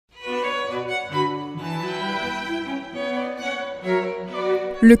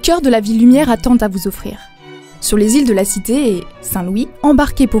Le cœur de la Ville Lumière attend à vous offrir. Sur les îles de la Cité et Saint-Louis,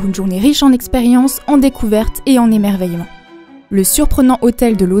 embarquez pour une journée riche en expériences, en découvertes et en émerveillements. Le surprenant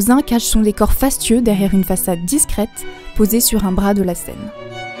hôtel de Lausanne cache son décor fastueux derrière une façade discrète, posée sur un bras de la Seine.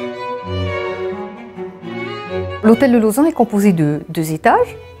 L'hôtel de Lausanne est composé de 2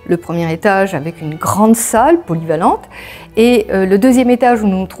 étages. Le premier étage avec une grande salle polyvalente et le deuxième étage où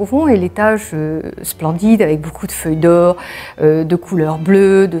nous nous trouvons est l'étage splendide avec beaucoup de feuilles d'or, de couleurs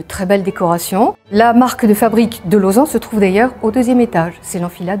bleues, de très belles décorations. La marque de fabrique de Lausanne se trouve d'ailleurs au 2e étage, c'est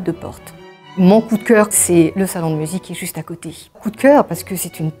l'enfilade de portes. Mon coup de cœur, c'est le salon de musique qui est juste à côté. Coup de cœur parce que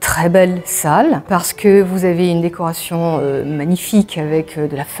c'est une très belle salle, parce que vous avez une décoration magnifique avec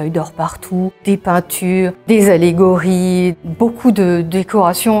de la feuille d'or partout, des peintures, des allégories, beaucoup de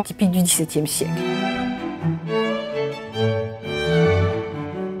décorations typiques du XVIIe siècle.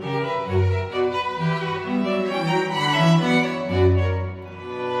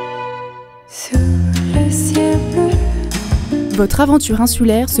 Votre aventure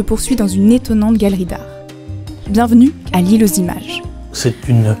insulaire se poursuit dans une étonnante galerie d'art. Bienvenue à l'île aux images. C'est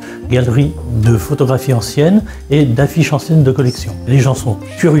une galerie de photographies anciennes et d'affiches anciennes de collection. Les gens sont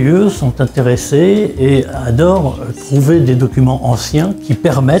curieux, sont intéressés et adorent trouver des documents anciens qui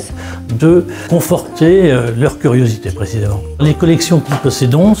permettent de conforter leur curiosité précisément. Les collections que nous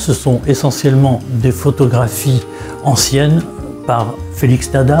possédons, ce sont essentiellement des photographies anciennes par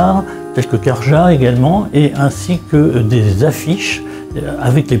Félix Tadard, quelques Carja également, et ainsi que des affiches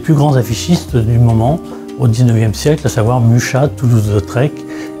avec les plus grands affichistes du moment au XIXe siècle, à savoir Mucha, Toulouse-Lautrec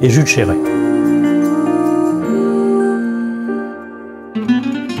et Jules Chéret.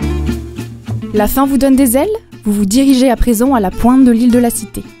 La faim vous donne des ailes? Vous vous dirigez à présent à la pointe de l'île de la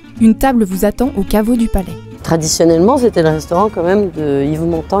Cité. Une table vous attend au caveau du palais. Traditionnellement, c'était le restaurant quand même de Yves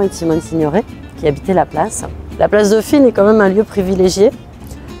Montand et de Simone Signoret qui habitaient la place. La place Dauphine est quand même un lieu privilégié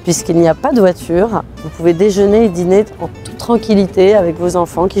puisqu'il n'y a pas de voiture. Vous pouvez déjeuner et dîner en toute tranquillité avec vos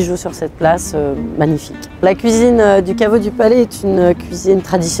enfants qui jouent sur cette place magnifique. La cuisine du caveau du palais est une cuisine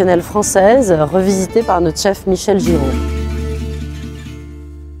traditionnelle française revisitée par notre chef Michel Giron.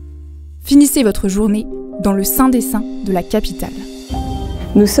 Finissez votre journée dans le Saint des Saints de la capitale.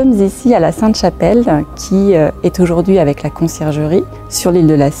 Nous sommes ici à la Sainte-Chapelle qui est aujourd'hui avec la conciergerie sur l'île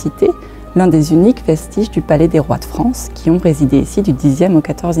de la Cité, l'un des uniques vestiges du palais des rois de France qui ont résidé ici du Xe au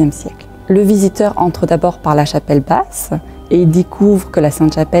XIVe siècle. Le visiteur entre d'abord par la chapelle basse et il découvre que la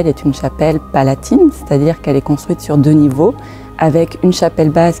Sainte-Chapelle est une chapelle palatine, c'est-à-dire qu'elle est construite sur 2 niveaux, avec une chapelle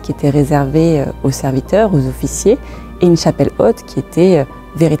basse qui était réservée aux serviteurs, aux officiers, et une chapelle haute qui était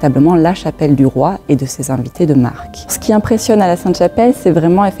véritablement la chapelle du roi et de ses invités de marque. Ce qui impressionne à la Sainte-Chapelle, c'est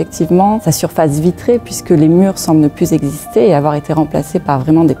vraiment effectivement sa surface vitrée puisque les murs semblent ne plus exister et avoir été remplacés par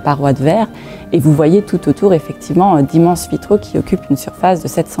vraiment des parois de verre. Et vous voyez tout autour effectivement d'immenses vitraux qui occupent une surface de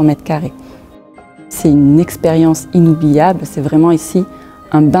 700 mètres carrés. C'est une expérience inoubliable, c'est vraiment ici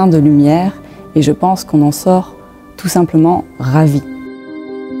un bain de lumière et je pense qu'on en sort tout simplement ravi.